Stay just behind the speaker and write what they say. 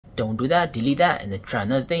don't do that, delete that, and then try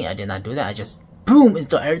another thing. I did not do that. I just boom,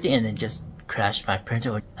 install everything and then just crashed my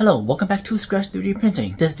printer. Hello, welcome back to Scratch 3D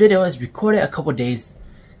Printing. This video is recorded a couple days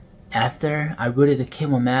after I rooted the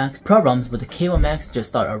K1Max. Problems with the K1Max just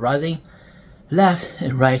start arising left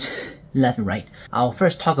and right. I'll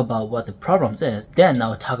first talk about what the problems is, then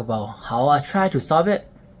I'll talk about how I try to solve it,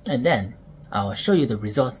 and then I'll show you the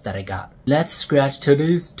results that I got. Let's scratch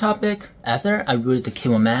today's topic. After I rooted the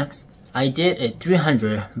K1Max, I did a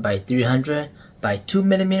 300 by 300 by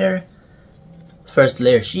 2mm first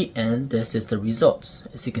layer sheet, and this is the results.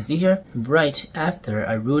 As you can see here, right after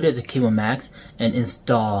I rooted the K1Max and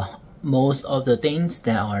install most of the things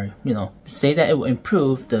that are, say that it will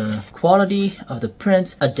improve the quality of the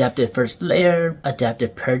print, adaptive first layer,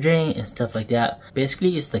 adaptive purging, and stuff like that.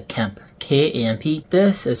 Basically, it's the KAMP, K-A-M-P.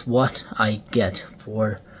 This is what I get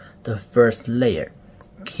for the first layer.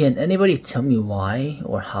 Can anybody tell me why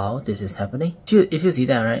or how this is happening? If you see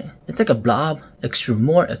that, right? It's like a blob, extrude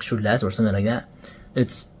more, extrude less, or something like that.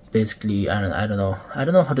 It's basically, I don't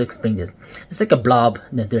know how to explain this. It's like a blob,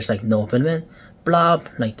 then there's like no filament. Blob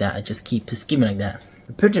like that. I just keep skimming like that.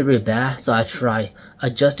 The printer really bad, so I try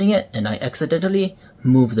adjusting it, and I accidentally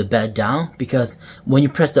move the bed down, because when you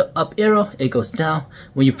press the up arrow it goes down,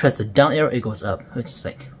 when you press the down arrow it goes up, which is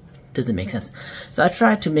like doesn't make sense. So I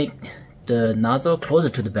tried to make the nozzle closer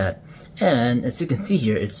to the bed, and as you can see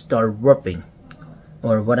here, it started warping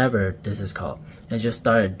or whatever this is called. It just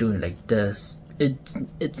started doing like this.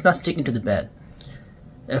 It's not sticking to the bed.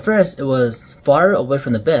 At first it was far away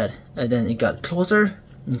from the bed, and then it got closer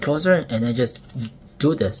and closer, and I just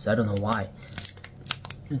do this. I don't know why.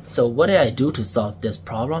 So what did I do to solve this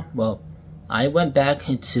problem? Well, I went back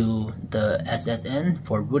into the SSN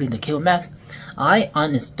for rooting the K1Max. I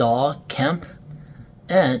uninstalled KAMP,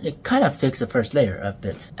 and it kind of fixed the first layer a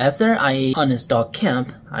bit. After I uninstalled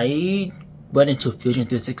KAMP, I went into Fusion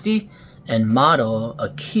 360 and modeled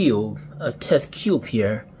a cube, a test cube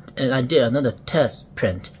here, and I did another test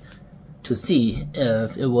print to see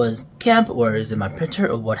if it was KAMP or is it my printer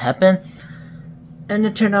or what happened, and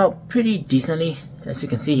it turned out pretty decently. As you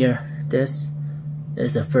can see here, this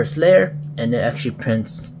is the first layer, and it actually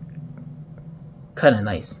prints kind of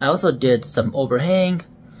nice. I also did some overhang.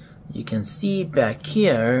 You can see back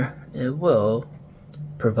here, it will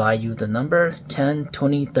provide you the number 10,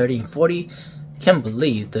 20, 30, and 40. Can't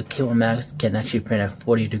believe the K1Max can actually print at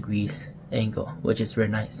 40 degrees angle, which is very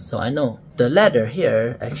nice. So I know the ladder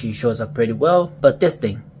here actually shows up pretty well, but this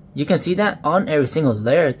thing, you can see that on every single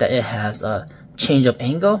layer that it has a change of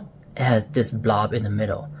angle. It has this blob in the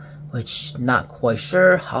middle, which not quite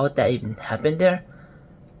sure how that even happened there.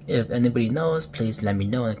 If anybody knows, please let me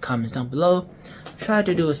know in the comments down below. Try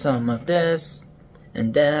to do some of this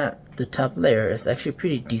and that. The top layer is actually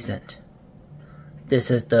pretty decent. This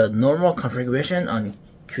is the normal configuration on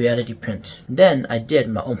Creality Print. Then I did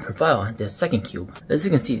my own profile on the second cube. As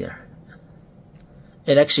you can see there,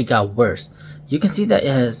 it actually got worse. You can see that it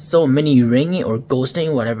has so many ringing or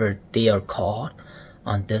ghosting, whatever they are called,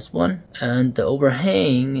 on this one, and the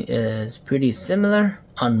overhang is pretty similar.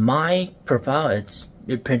 On my profile,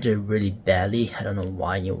 it printed really badly. I don't know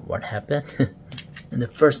why, what happened. And the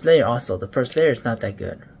first layer also, the first layer is not that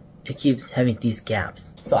good. It keeps having these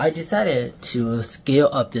gaps. So I decided to scale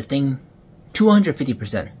up this thing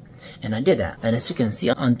 250%, and I did that. And as you can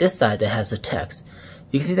see on this side that has the text,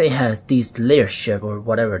 you can see that it has these layer shift or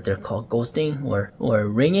whatever they're called, ghosting or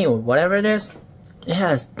ringing or whatever it is. It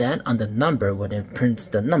has that on the number when it prints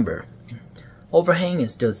the number. Overhang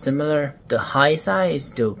is still similar. The high side is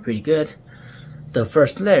still pretty good. The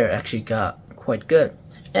first layer actually got quite good.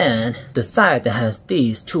 And the side that has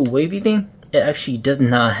these two wavy thing, it actually does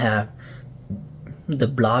not have the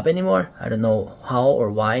blob anymore. I don't know how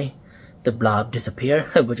or why the blob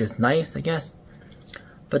disappeared, which is nice, I guess.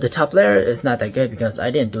 But the top layer is not that good because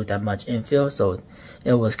I didn't do that much infill, so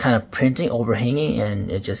it was kind of printing, overhanging, and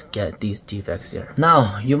it just get these defects there.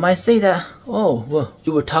 Now, you might say that, oh, well,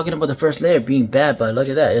 you were talking about the first layer being bad, but look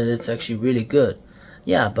at that, it's actually really good.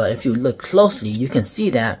 Yeah, but if you look closely, you can see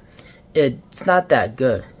that it's not that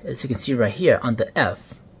good. As you can see right here on the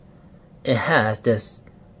F, it has this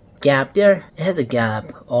gap there. It has a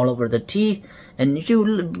gap all over the T, and if you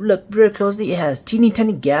look very closely, it has teeny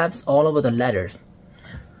tiny gaps all over the letters.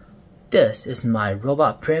 This is my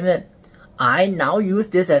robot Primit. I now use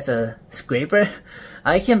this as a scraper.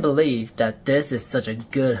 I can't believe that this is such a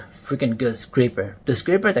freaking good scraper. The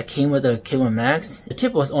scraper that came with the K1Max, the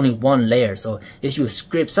tip was only one layer, so if you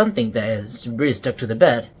scrape something that is really stuck to the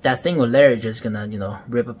bed, that single layer is just gonna,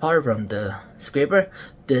 rip apart from the scraper.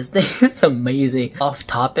 This thing is amazing. Off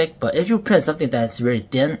topic, but if you print something that's very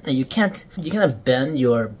thin and you cannot bend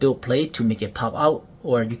your build plate to make it pop out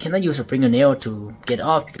or you cannot use a fingernail to get it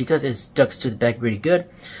off because it stuck to the back really good,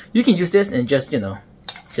 you can use this and just, you know,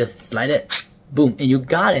 just slide it, boom, and you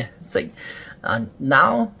got it. It's like,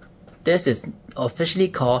 now this is officially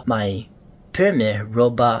called my Pyramid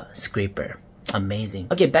Robot Scraper. Amazing.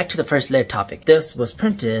 Okay, back to the first layer topic. This was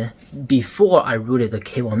printed before I rooted the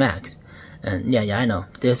K1 Max. And yeah, I know.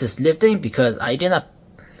 This is lifting because I did not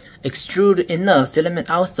extrude enough filament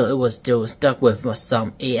out, so it was still stuck with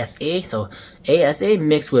some ASA. So ASA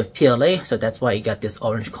mixed with PLA, so that's why you got this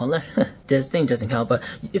orange color. This thing doesn't count, but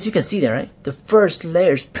if you can see there, right? The first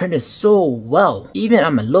layer is printed so well. Even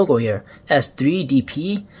on my logo here,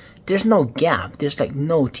 S3DP, there's no gap. There's like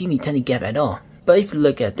no teeny tiny gap at all. But if you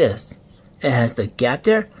look at this, it has the gap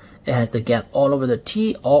there. It has the gap all over the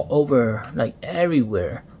T, all over, like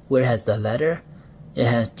everywhere where it has the letter. It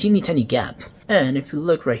has teeny tiny gaps. And if you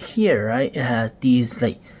look right here, right, it has these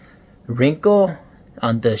like wrinkle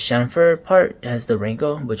on the chamfer part. It has the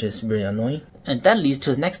wrinkle, which is really annoying. And that leads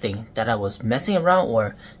to the next thing that I was messing around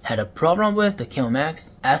or had a problem with the K1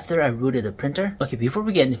 Max after I rooted the printer. Okay, before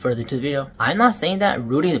we get any further into the video, I'm not saying that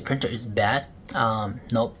rooting the printer is bad.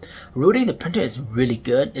 Nope. Rooting the printer is really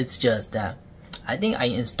good. It's just that I think I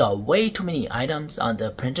installed way too many items on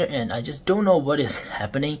the printer and I just don't know what is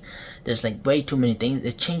happening. There's like way too many things.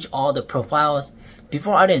 It changed all the profiles.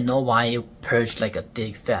 Before I didn't know why it purged like a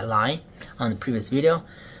big fat line on the previous video.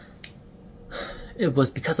 It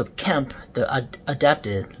was because of Kemp, the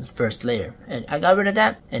adapted first layer, and I got rid of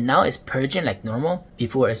that, and now it's purging like normal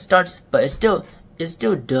before it starts, but it still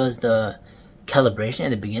does the calibration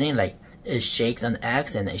at the beginning, like it shakes on the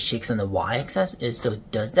X and it shakes on the Y axis. It still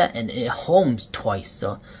does that, and it homes twice,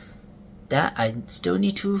 so that I still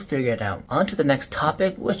need to figure it out. On to the next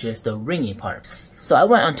topic, which is the ringing part. So I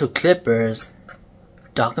went onto Klipper's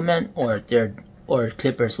document or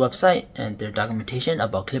Klipper's website and their documentation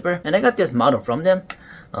about Klipper, and I got this model from them.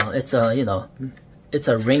 It's a, you know, it's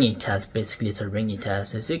a ringing test. Basically, it's a ringing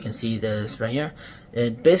test. As you can see this right here,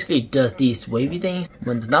 it basically does these wavy things.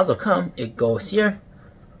 When the nozzle comes, it goes here,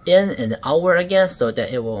 in and outward again, so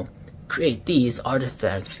that it will create these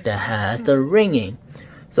artifacts that has the ringing.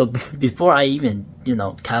 So before I even, you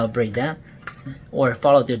know, calibrate that or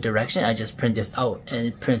follow their direction, I just print this out, and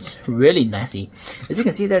it prints really nicely. As you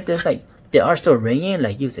can see there, there's like, they are still ringing,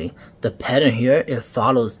 like you see the pattern here, it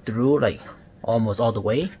follows through like almost all the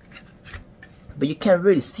way, but you can't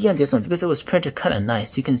really see on this one because it was printed kind of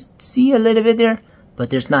nice. You can see a little bit there, but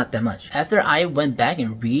there's not that much. After I went back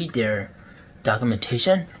and read their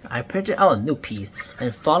documentation, I printed out a new piece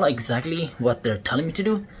and follow exactly what they're telling me to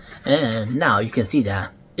do, and now you can see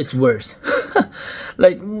that it's worse.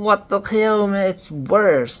 Like, what the hell, man, it's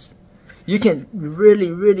worse. You can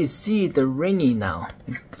really see the ringing now.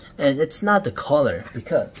 And it's not the color,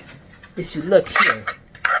 because if you look here,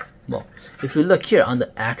 well, if you look here on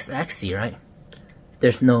the x-axis, right,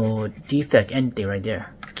 there's no defect anything right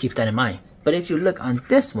there. Keep that in mind. But if you look on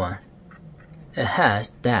this one, it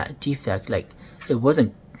has that defect, like it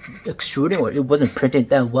wasn't extruding or it wasn't printing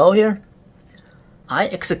that well here. I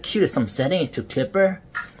executed some setting into Klipper,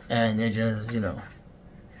 and it just, you know,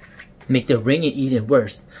 make the ringing even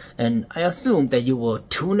worse. And I assume that you will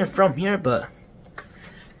tune it from here, but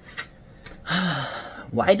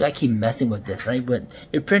why do I keep messing with this, right? But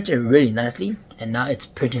it printed really nicely, and now it's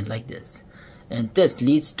printing like this. And this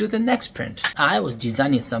leads to the next print. I was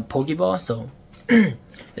designing some Pokeball, so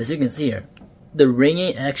as you can see here, the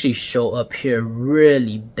ringing actually show up here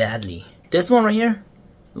really badly. This one right here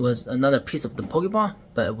was another piece of the Pokeball,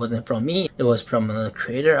 but it wasn't from me. It was from another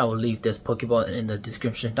creator. I will leave this Pokeball in the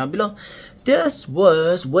description down below. This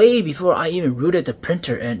was way before I even rooted the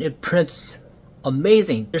printer, and it prints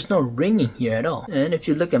amazing. There's no ringing here at all. And if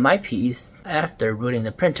you look at my piece after rooting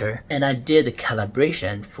the printer, and I did the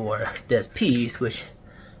calibration for this piece, which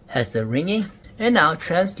has the ringing, and now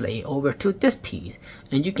translate over to this piece,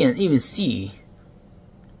 and you can even see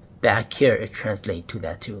back here it translates to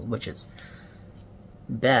that too, which is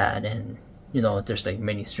bad. And you know, there's like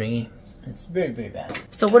many stringing. It's very bad.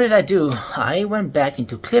 So what did I do? I went back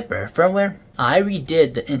into Klipper firmware. I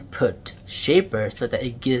redid the input shaper so that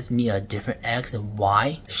it gives me a different X and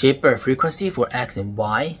Y shaper frequency for X and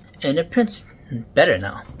Y, and it prints better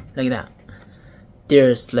now, like that.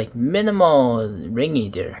 There's like minimal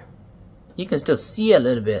ringing there. You can still see a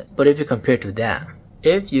little bit, but if you compare to that,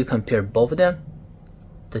 if you compare both of them,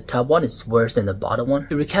 the top one is worse than the bottom one.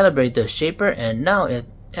 You recalibrate the shaper, and now it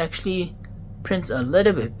actually prints a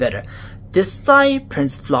little bit better. This side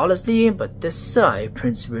prints flawlessly, but this side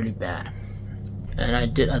prints really bad. And I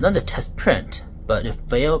did another test print, but it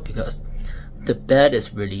failed because the bed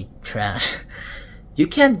is really trash. You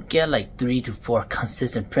can't get like 3 to 4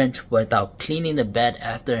 consistent print without cleaning the bed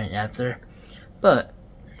after and after. But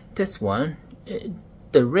this one,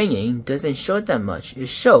 the ringing doesn't show that much. It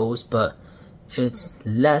shows, but it's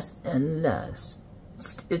less and less.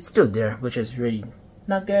 It's still there, which is really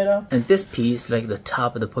not good at all. And this piece, like the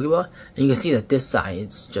top of the Pokeball, and you can see that this side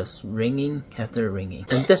is just ringing after ringing.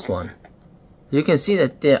 And this one, you can see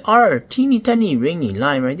that there are a teeny tiny ringing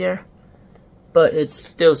line right there, but it's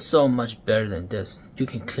still so much better than this. You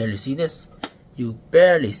can clearly see this. You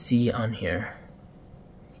barely see on here.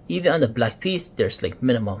 Even on the black piece, there's like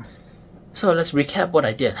minimum. So let's recap what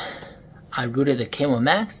I did. I rooted the KMO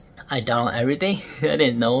Max. I downloaded everything. I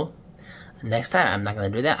didn't know. Next time, I'm not gonna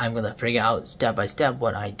do that. I'm gonna figure out step by step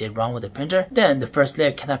what I did wrong with the printer. Then the first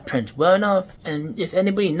layer cannot print well enough. And if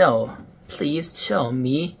anybody know, please tell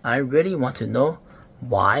me. I really want to know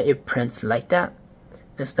why it prints like that.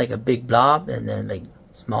 It's like a big blob and then like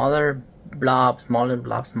smaller blob, smaller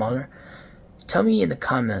blob, smaller. Tell me in the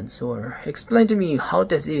comments or explain to me how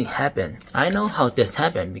this even happened. I know how this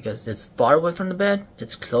happened because it's far away from the bed.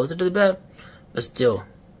 It's closer to the bed, but still,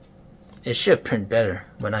 it should print better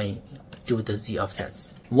when I do the Z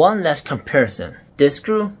offsets. One last comparison. This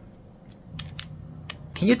screw.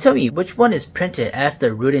 Can you tell me which one is printed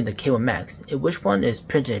after rooting the KMO Max and which one is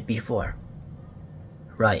printed before?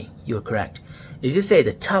 Right, you're correct. If you say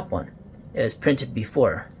the top one is printed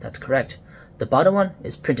before, that's correct. The bottom one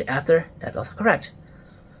is printed after, that's also correct.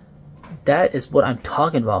 That is what I'm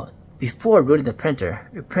talking about. Before rooting the printer,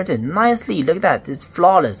 it printed nicely. Look at that, it's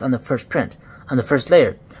flawless on the first print, on the first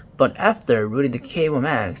layer. But after rooting the KMO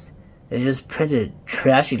Max, it just printed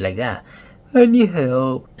trashy like that. I need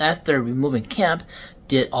help. After removing camp,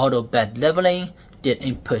 did auto bed leveling, did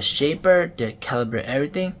input shaper, did calibrate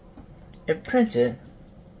everything, it printed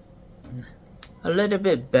a little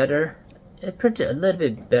bit better. It printed a little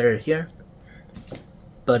bit better here,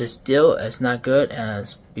 but it's still as not good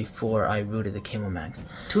as before I rooted the KMO Max.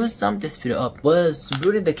 To sum this video up, was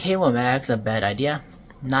rooting the KMO Max a bad idea?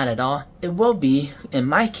 Not at all. It will be in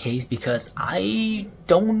my case because I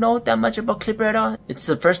don't know that much about Klipper at all. It's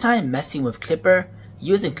the first time messing with Klipper,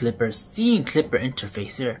 using Klipper, seeing Klipper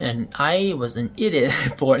interface here, and I was an idiot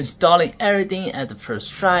for installing everything at the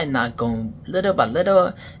first try, not going little by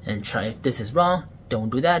little and try if this is wrong, don't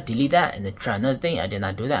do that, delete that, and then try another thing. I did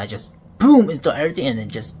not do that. I just boom install everything and then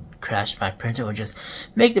just crash my printer or just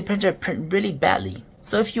make the printer print really badly.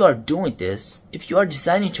 So if you are doing this, if you are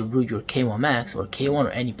deciding to root your KMO Max or K1 or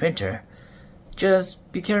any printer,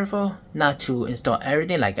 just be careful not to install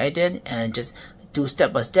everything like I did and just do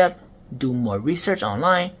step by step, do more research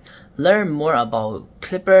online, learn more about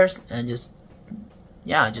clippers and just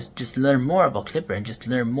learn more about Klipper and just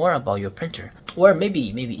learn more about your printer. Or maybe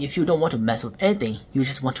if you don't want to mess with anything, you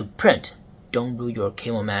just want to print, don't root your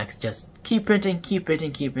KMO Max, just keep printing, keep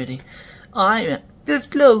printing, keep printing. I'm this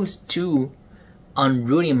close to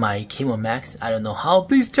unrooting my KMO Max. I don't know how.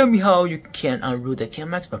 Please tell me how you can unroot the KMO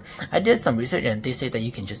Max. But I did some research and they say that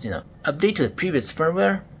you can just update to the previous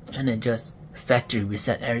firmware and then just factory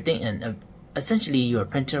reset everything and essentially your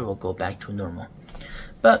printer will go back to normal.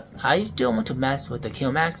 But I still want to mess with the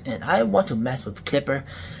KMO Max and I want to mess with Klipper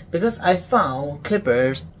because I found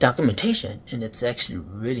Klipper's documentation and it's actually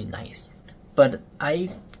really nice. But I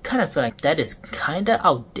kind of feel like that is kind of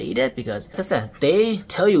outdated because, like I said, they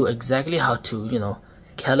tell you exactly how to,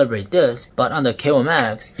 calibrate this, but on the KMO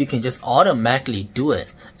Max, you can just automatically do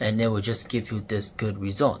it and it will just give you this good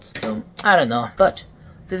results. So, I don't know, but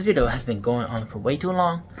this video has been going on for way too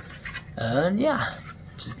long. And yeah,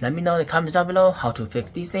 just let me know in the comments down below how to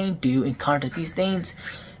fix these things. Do you encounter these things?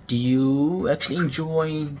 Do you actually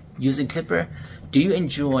enjoy using Klipper? Do you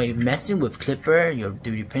enjoy messing with Klipper, your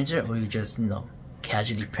 3D printer, or you just,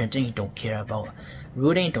 casually printing, don't care about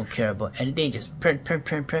rooting, don't care about anything, just print.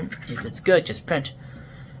 If it's good, just print.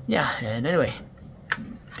 Yeah, and anyway,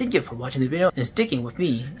 thank you for watching the video and sticking with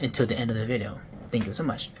me until the end of the video. Thank you so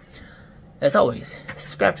much. As always,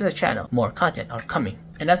 subscribe to the channel, more content are coming.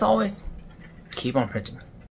 And as always, keep on printing.